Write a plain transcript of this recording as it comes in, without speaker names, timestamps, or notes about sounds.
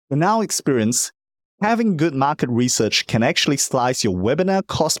In our experience, having good market research can actually slice your webinar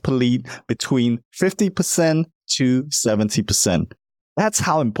cost per lead between 50% to 70%. That's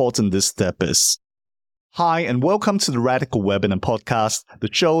how important this step is. Hi, and welcome to the Radical Webinar Podcast, the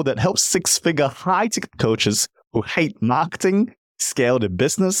show that helps six-figure high-ticket coaches who hate marketing scale their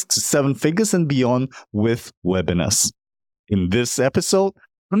business to seven figures and beyond with webinars. In this episode,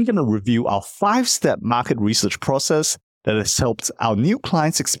 I'm going to review our 5-step market research process that has helped our new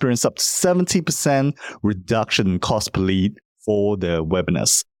clients experience up to 70% reduction in cost per lead for their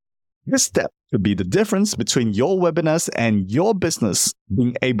webinars. This step could be the difference between your webinars and your business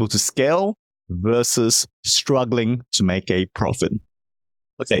being able to scale versus struggling to make a profit.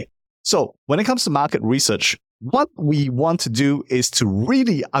 Okay, so when it comes to market research, what we want to do is to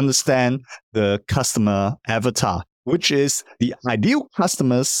really understand the customer avatar, which is the ideal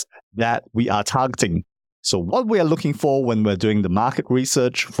customers that we are targeting. So what we are looking for when we're doing the market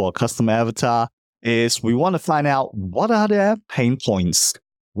research for a customer avatar is we want to find out what are their pain points,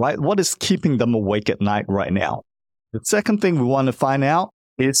 right? What is keeping them awake at night right now? The second thing we want to find out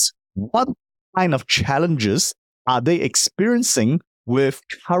is what kind of challenges are they experiencing with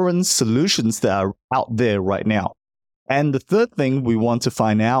current solutions that are out there right now? And the third thing we want to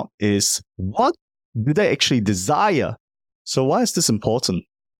find out is what do they actually desire? So why is this important?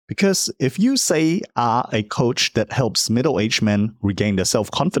 Because if you say are a coach that helps middle-aged men regain their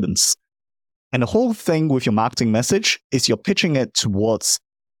self-confidence, and the whole thing with your marketing message is you're pitching it towards,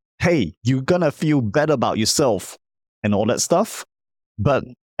 hey, you're going to feel better about yourself and all that stuff. But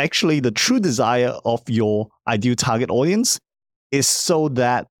actually, the true desire of your ideal target audience is so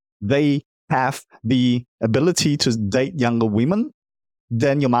that they have the ability to date younger women,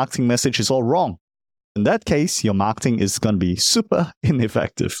 then your marketing message is all wrong. In that case, your marketing is going to be super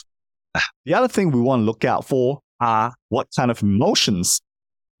ineffective. The other thing we want to look out for are what kind of emotions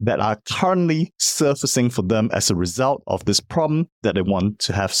that are currently surfacing for them as a result of this problem that they want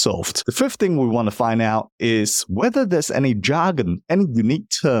to have solved. The fifth thing we want to find out is whether there's any jargon, any unique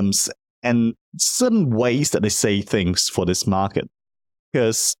terms, and certain ways that they say things for this market.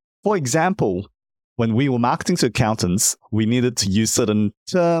 Because, for example, when we were marketing to accountants, we needed to use certain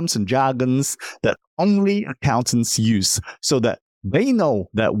terms and jargons that only accountants use so that they know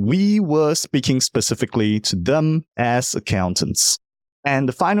that we were speaking specifically to them as accountants. And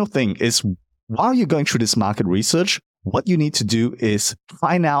the final thing is, while you're going through this market research, what you need to do is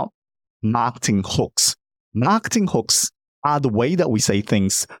find out marketing hooks. Marketing hooks are the way that we say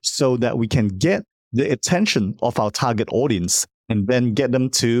things so that we can get the attention of our target audience and then get them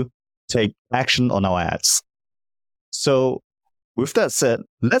to take action on our ads. So with that said,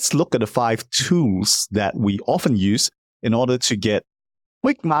 let's look at the 5 tools that we often use in order to get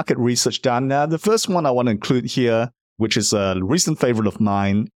quick market research done. Now, the first one I want to include here, which is a recent favorite of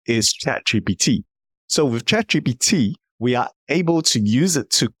mine, is ChatGPT. So with ChatGPT, we are able to use it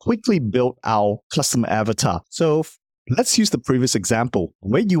to quickly build our customer avatar. So let's use the previous example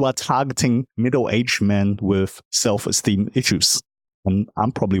where you are targeting middle-aged men with self-esteem issues. And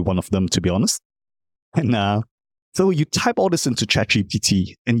I'm probably one of them, to be honest. And so you type all this into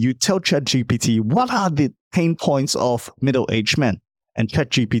ChatGPT and you tell ChatGPT, what are the pain points of middle-aged men? And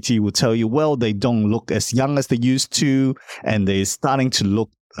ChatGPT will tell you, well, they don't look as young as they used to, and they're starting to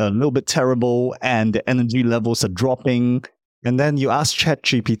look a little bit terrible, and the energy levels are dropping. And then you ask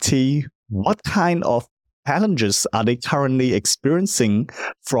ChatGPT, what kind of challenges are they currently experiencing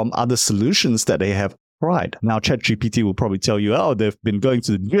from other solutions that they have tried? Now, ChatGPT will probably tell you, oh, they've been going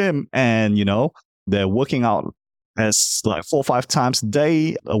to the gym and, they're working out as like 4 or 5 times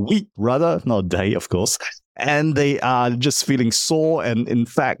a week, rather, not a day, of course. And they are just feeling sore. And in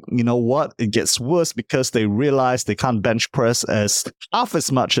fact, you know what? It gets worse because they realize they can't bench press half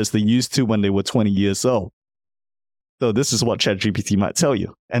as much as they used to when they were 20 years old. So this is what ChatGPT might tell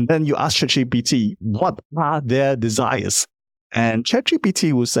you. And then you ask ChatGPT, what are their desires? And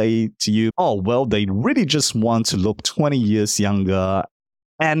ChatGPT will say to you, oh, well, they really just want to look 20 years younger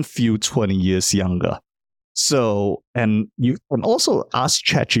and feel 20 years younger. So, and you can also ask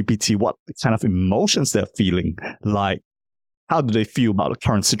ChatGPT what kind of emotions they're feeling, like how do they feel about the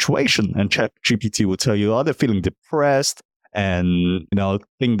current situation? And ChatGPT will tell you, oh, they're feeling depressed and,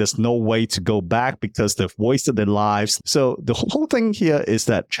 think there's no way to go back because they've wasted their lives. So the whole thing here is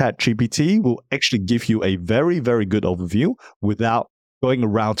that ChatGPT will actually give you a very, very good overview without going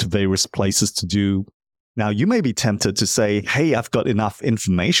around to various places to do. Now, you may be tempted to say, hey, I've got enough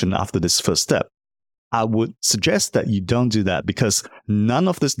information after this first step. I would suggest that you don't do that because none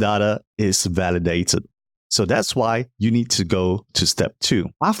of this data is validated. So that's why you need to go to step 2.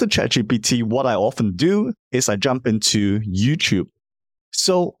 After ChatGPT, what I often do is I jump into YouTube.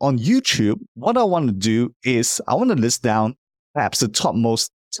 So on YouTube, what I want to do is I want to list down perhaps the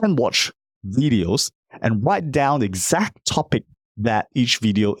topmost 10 watch videos and write down the exact topic that each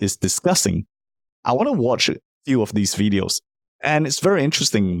video is discussing. I want to watch a few of these videos. And it's very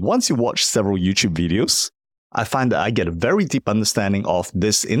interesting. Once you watch several YouTube videos, I find that I get a very deep understanding of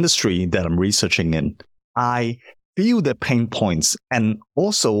this industry that I'm researching in. I feel the pain points and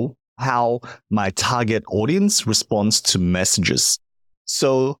also how my target audience responds to messages.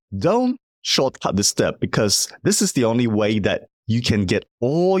 So don't shortcut this step, because this is the only way that you can get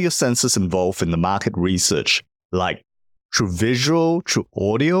all your senses involved in the market research, like through visual, through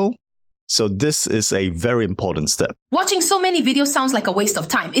audio. So this is a very important step. Watching so many videos sounds like a waste of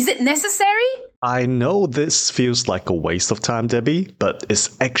time. Is it necessary? I know this feels like a waste of time, Debbie, but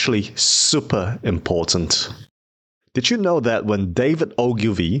it's actually super important. Did you know that when David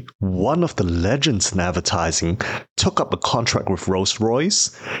Ogilvy, one of the legends in advertising, took up a contract with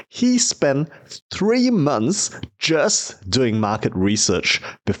Rolls-Royce, he spent 3 months just doing market research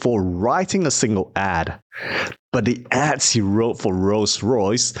before writing a single ad? But the ads he wrote for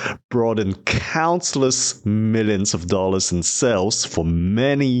Rolls-Royce brought in countless millions of dollars in sales for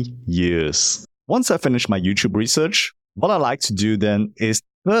many years. Once I finish my YouTube research, what I like to do then is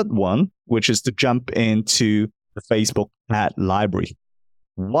the third one, which is to jump into the Facebook ad library.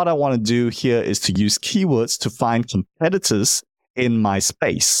 What I want to do here is to use keywords to find competitors in my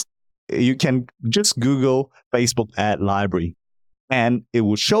space. You can just Google Facebook ad library, and it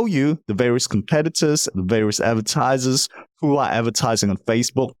will show you the various competitors and various advertisers who are advertising on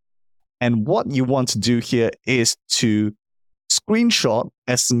Facebook. And what you want to do here is to screenshot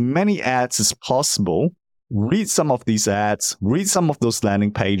as many ads as possible, read some of these ads, read some of those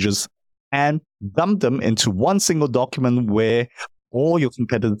landing pages, and dump them into one single document where all your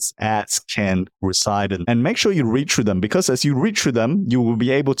competitors' ads can reside in. And make sure you read through them, because as you read through them, you will be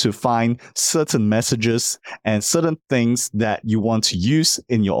able to find certain messages and certain things that you want to use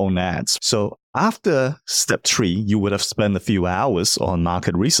in your own ads. So after step 3, you would have spent a few hours on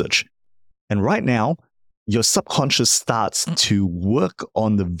market research. And right now, your subconscious starts to work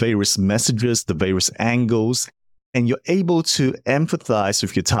on the various messages, the various angles, and you're able to empathize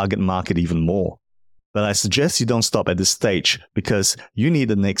with your target market even more. But I suggest you don't stop at this stage, because you need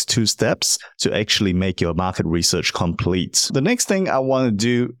the next 2 steps to actually make your market research complete. The next thing I want to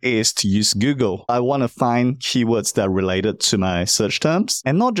do is to use Google. I want to find keywords that are related to my search terms.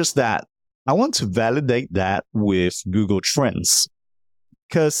 And not just that, I want to validate that with Google Trends,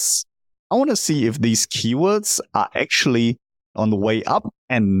 because I want to see if these keywords are actually on the way up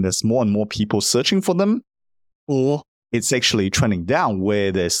and there's more and more people searching for them, or it's actually trending down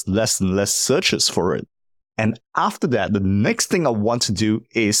where there's less and less searches for it. And after that, the next thing I want to do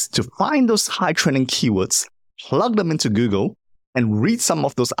is to find those high trending keywords, plug them into Google, and read some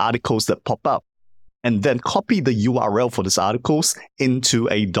of those articles that pop up, and then copy the URL for these articles into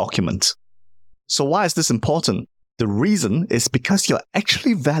a document. So why is this important? The reason is because you're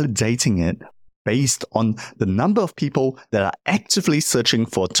actually validating it based on the number of people that are actively searching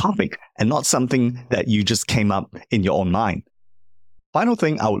for a topic, and not something that you just came up in your own mind. Final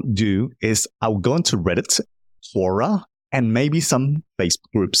thing I will do is I will go into Reddit, Quora, and maybe some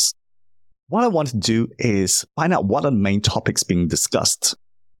Facebook groups. What I want to do is find out what are the main topics being discussed.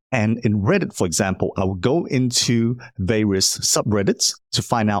 And in Reddit, for example, I will go into various subreddits to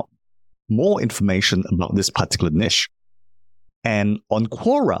find out more information about this particular niche. And on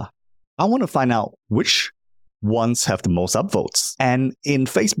Quora, I want to find out which ones have the most upvotes. And in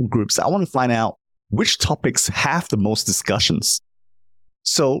Facebook groups, I want to find out which topics have the most discussions.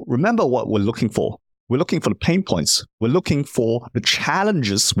 So remember what we're looking for. We're looking for the pain points. We're looking for the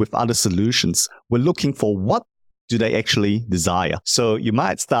challenges with other solutions. We're looking for what do they actually desire. So you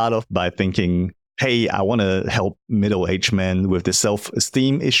might start off by thinking, hey, I want to help middle-aged men with the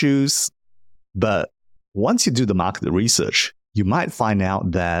self-esteem issues. But once you do the market research, you might find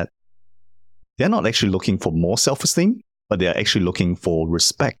out that they're not actually looking for more self-esteem, but they're actually looking for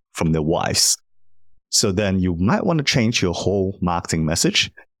respect from their wives. So then you might want to change your whole marketing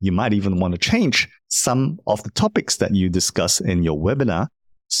message. You might even want to change some of the topics that you discuss in your webinar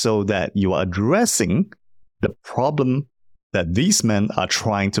so that you are addressing the problem that these men are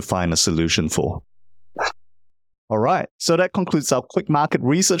trying to find a solution for. All right, so that concludes our quick market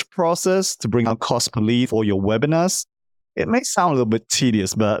research process to bring down cost per lead for your webinars. It may sound a little bit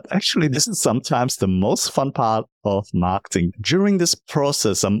tedious, but actually this is sometimes the most fun part of marketing. During this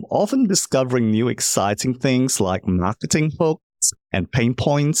process, I'm often discovering new exciting things like marketing hooks and pain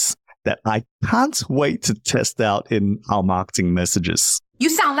points that I can't wait to test out in our marketing messages. You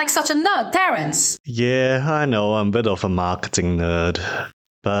sound like such a nerd, Terence. Yeah, I know I'm a bit of a marketing nerd,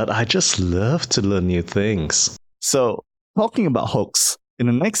 but I just love to learn new things. So, talking about hooks, in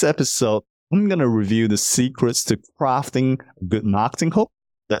the next episode, I'm going to review the secrets to crafting a good marketing hook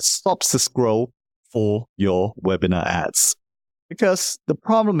that stops the scroll for your webinar ads. Because the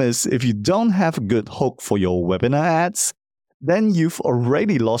problem is, if you don't have a good hook for your webinar ads, then you've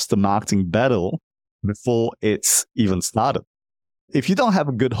already lost the marketing battle before it's even started. If you don't have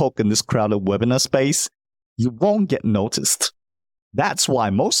a good hook in this crowded webinar space, you won't get noticed. That's why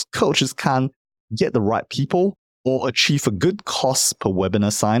most coaches can't get the right people or achieve a good cost per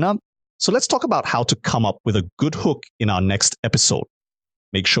webinar sign up. So let's talk about how to come up with a good hook in our next episode.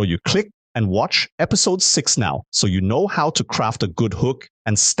 Make sure you click and watch episode 6 now so you know how to craft a good hook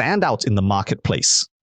and stand out in the marketplace.